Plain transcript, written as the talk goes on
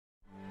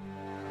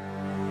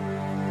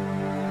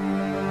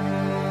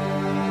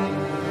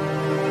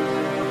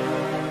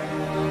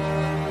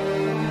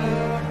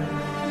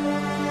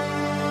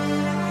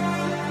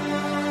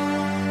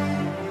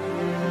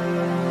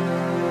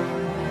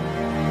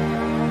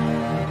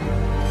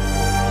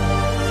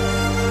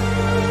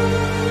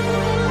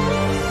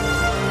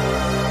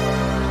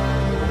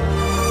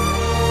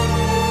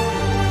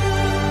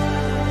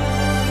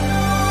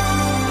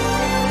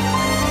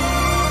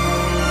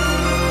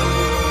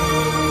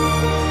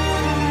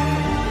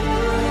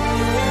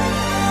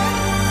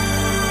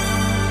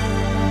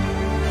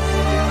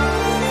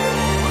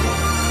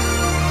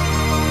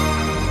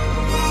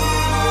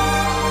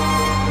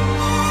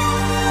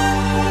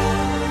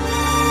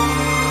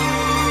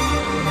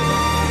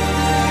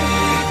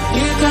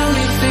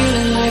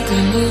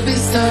movie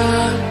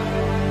star.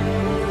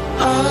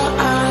 All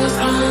eyes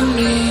on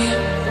me.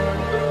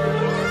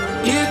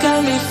 You got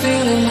me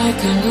feeling like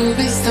a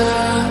movie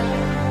star.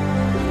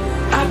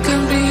 I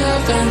can be your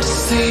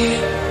fantasy.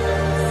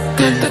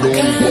 They know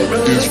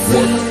what is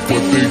what,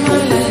 but they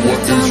don't know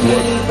what is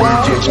what. We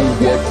just know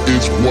what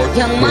is what,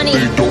 but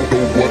they don't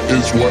know what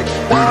is what.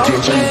 We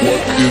just know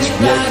what is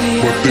what,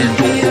 but they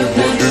don't know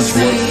what is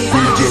what.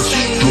 We just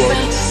strut.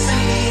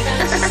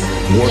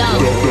 What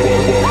the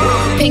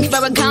Pink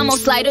Ferragamo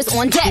sliders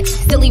on deck.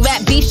 Silly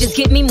rap beefs just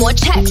give me more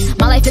checks.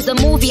 My life is a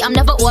movie, I'm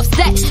never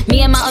offset.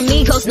 Me and my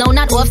amigos, no,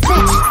 not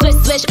offset. Swish,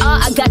 swish,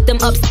 I got them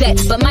upset.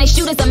 But my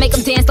shooters, I make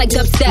them dance like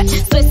dubstep.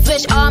 Swish,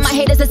 swish, my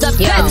haters is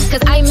upset.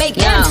 Cause I make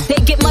them, they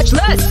get much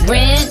less.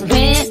 Ran,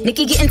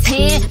 Nicki getting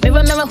tan.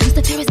 Mirror, mirror, who's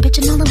the fairest bitch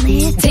in all the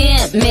land?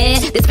 Damn,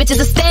 man, this bitch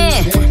is a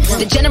stan.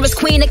 The generous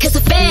queen that kiss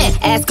a fan.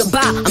 Ask goodbye,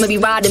 I'ma be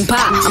riding by.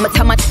 I'ma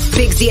tell my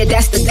big Z,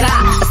 that's the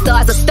guy. A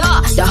star's a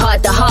star, the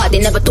heart, the heart. They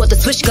never thought the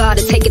Swish God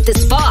to take it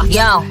this far.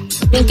 Yo,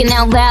 thinking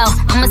out loud,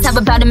 I must have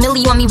about 1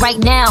 million on me right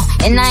now.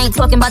 And I ain't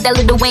talking about that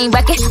Lil Wayne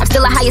record. I'm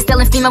still a highest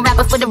selling female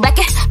rapper for the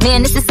record.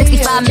 Man, this is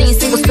 65 million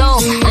single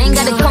soul. I ain't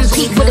gotta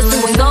compete with a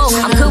single soul.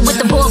 I'm good with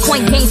the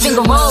ballpoint game,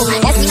 finger roll.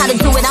 Ask me how to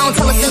do it, I don't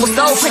tell a single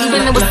soul. Pretty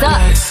women, what's up?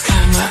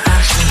 Camera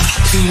action,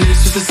 2 years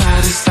with the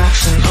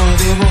satisfaction. All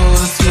the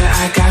awards,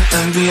 yeah, I got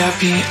them.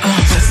 VIP,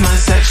 that's my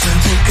section.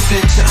 Take a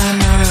picture, I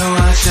know they're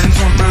watching.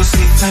 Front row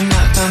seats, I'm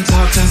not done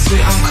talking.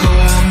 Sweet uncle,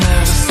 I'm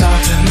never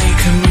stopping.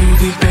 Make a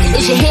movie, baby.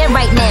 Is your hair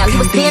right now?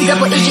 You a stand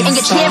up or is you in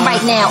your chair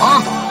right now?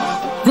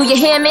 Do you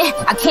hear me?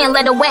 I can't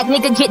let a whack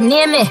nigga get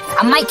near me.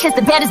 I might kiss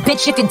the baddest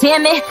bitch if you dare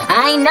me.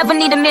 I ain't never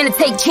need a man to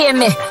take care of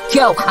me.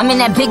 Yo, I'm in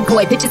that big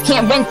boy, bitches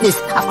can't rent this.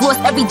 I floss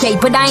every day,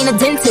 but I ain't a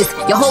dentist.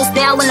 Your whole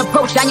style and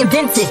approach, I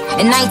invented.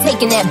 And I ain't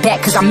taking that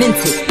back, cause I meant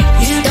it.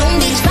 Don't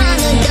be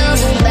trying to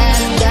double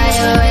back, I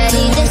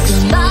already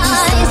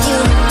despise you.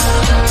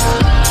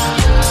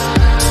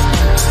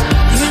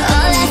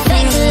 All that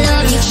fake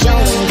love you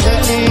showing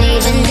couldn't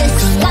even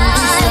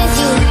disguise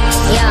you.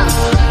 Yeah.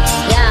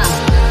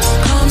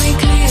 Call me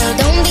Cleo.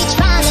 Don't be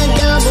trying to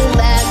double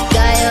back,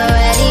 I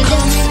already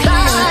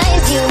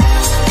despise you.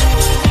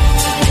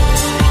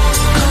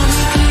 Call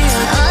me Cleo.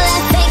 All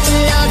that fake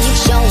love you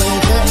showing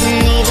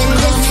couldn't even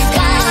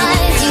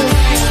disguise you.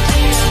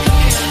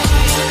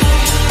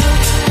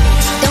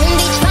 Don't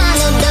be trying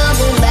to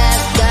double back,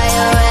 I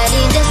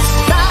already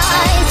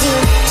despise you.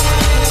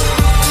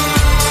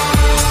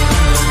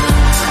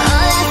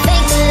 All that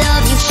fake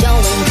love you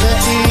showing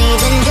couldn't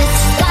even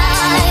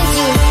disguise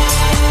you.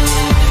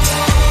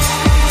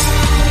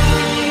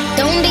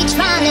 Don't be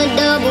trying to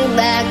double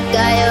back,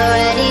 I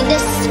already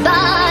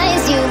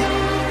despise you.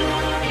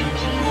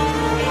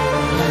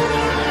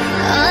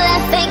 All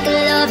that fake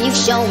love you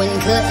showing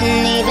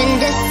couldn't even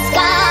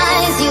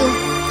disguise you.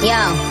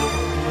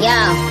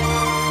 Yeah.